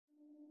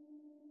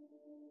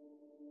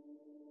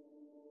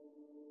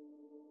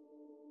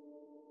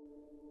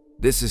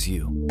This is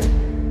you.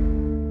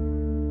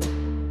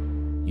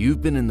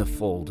 You've been in the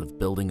fold of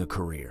building a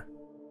career.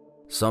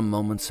 Some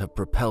moments have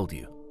propelled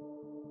you.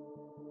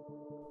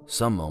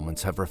 Some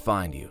moments have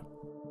refined you.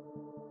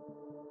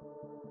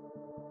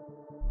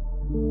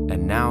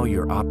 And now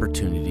your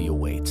opportunity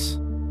awaits.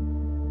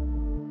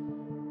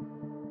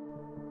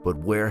 But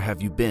where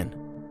have you been?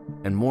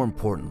 And more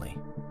importantly,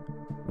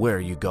 where are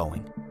you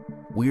going?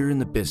 We're in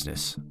the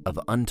business of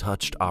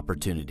untouched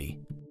opportunity.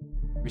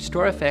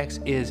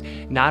 RestorFX is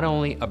not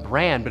only a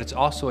brand, but it's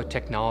also a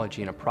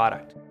technology and a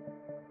product.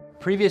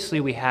 Previously,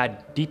 we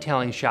had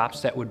detailing shops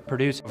that would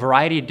produce a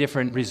variety of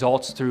different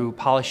results through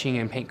polishing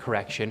and paint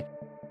correction.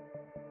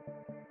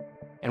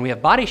 And we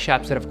have body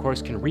shops that, of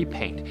course, can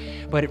repaint.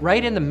 But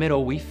right in the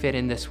middle, we fit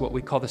in this, what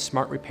we call the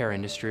smart repair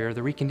industry or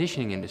the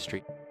reconditioning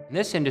industry. And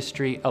this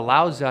industry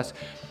allows us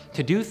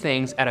to do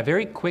things at a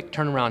very quick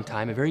turnaround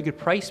time, a very good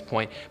price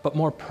point, but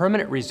more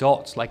permanent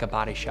results like a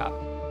body shop.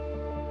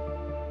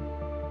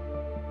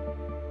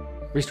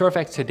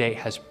 RestorFX to date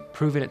has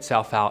proven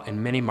itself out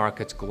in many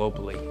markets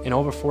globally, in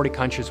over 40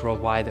 countries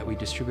worldwide that we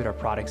distribute our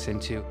products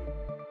into.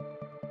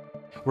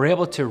 We're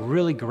able to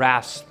really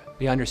grasp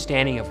the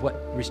understanding of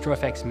what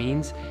RestorFX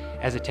means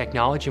as a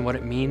technology and what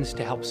it means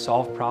to help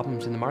solve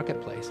problems in the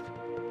marketplace.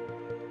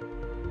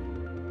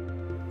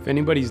 If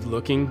anybody's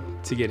looking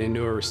to get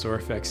into a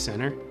RestorFX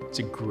center, it's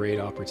a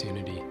great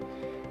opportunity.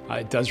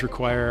 It does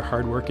require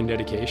hard work and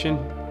dedication,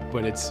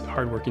 but it's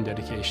hard work and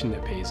dedication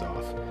that pays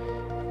off.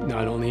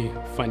 Not only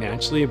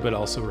financially, but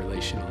also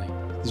relationally.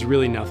 There's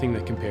really nothing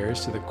that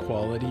compares to the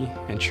quality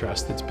and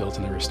trust that's built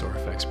in the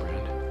RestorFX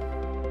brand.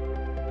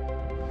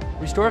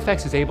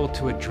 RestorFX is able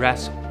to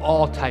address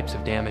all types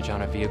of damage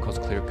on a vehicle's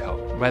clear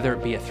coat, whether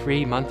it be a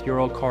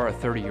 3-month-old car or a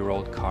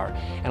 30-year-old car.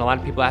 And a lot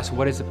of people ask,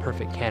 what is the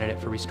perfect candidate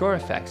for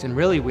RestorFX? And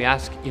really we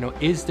ask,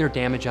 is there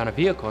damage on a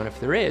vehicle? And if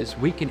there is,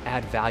 we can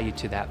add value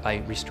to that by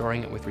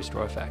restoring it with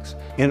RestorFX.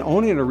 In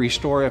owning a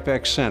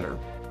RestorFX center,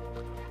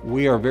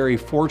 we are very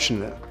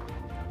fortunate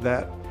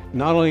that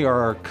not only are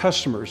our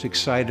customers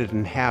excited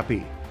and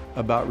happy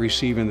about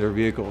receiving their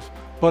vehicles,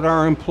 but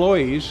our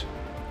employees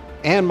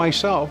and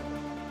myself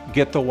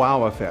get the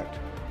wow effect.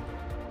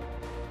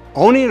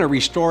 Owning a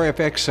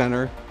RestorFX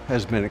center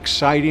has been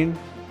exciting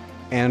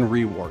and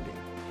rewarding.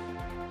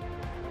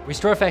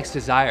 RestorFX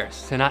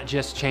desires to not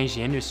just change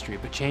the industry,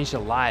 but change the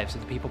lives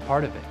of the people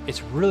part of it.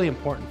 It's really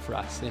important for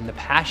us and the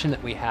passion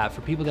that we have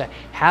for people that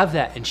have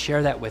that and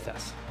share that with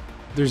us.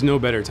 There's no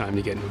better time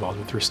to get involved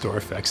with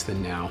RestorFX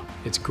than now.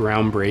 It's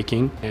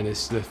groundbreaking and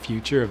it's the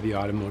future of the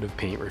automotive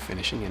paint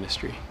refinishing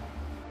industry.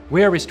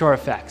 We are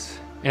RestorFX,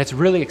 and it's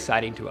really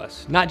exciting to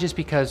us, not just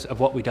because of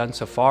what we've done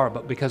so far,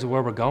 but because of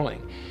where we're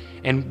going.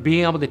 And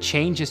being able to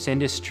change this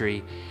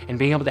industry and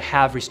being able to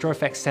have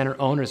RestorFX center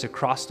owners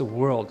across the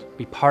world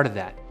be part of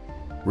that.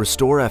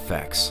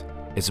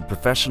 RestorFX is a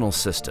professional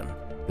system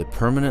that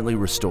permanently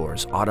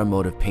restores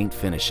automotive paint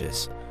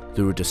finishes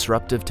through a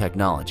disruptive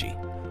technology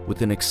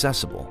with an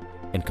accessible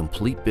and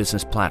complete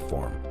business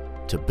platform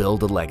to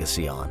build a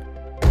legacy on.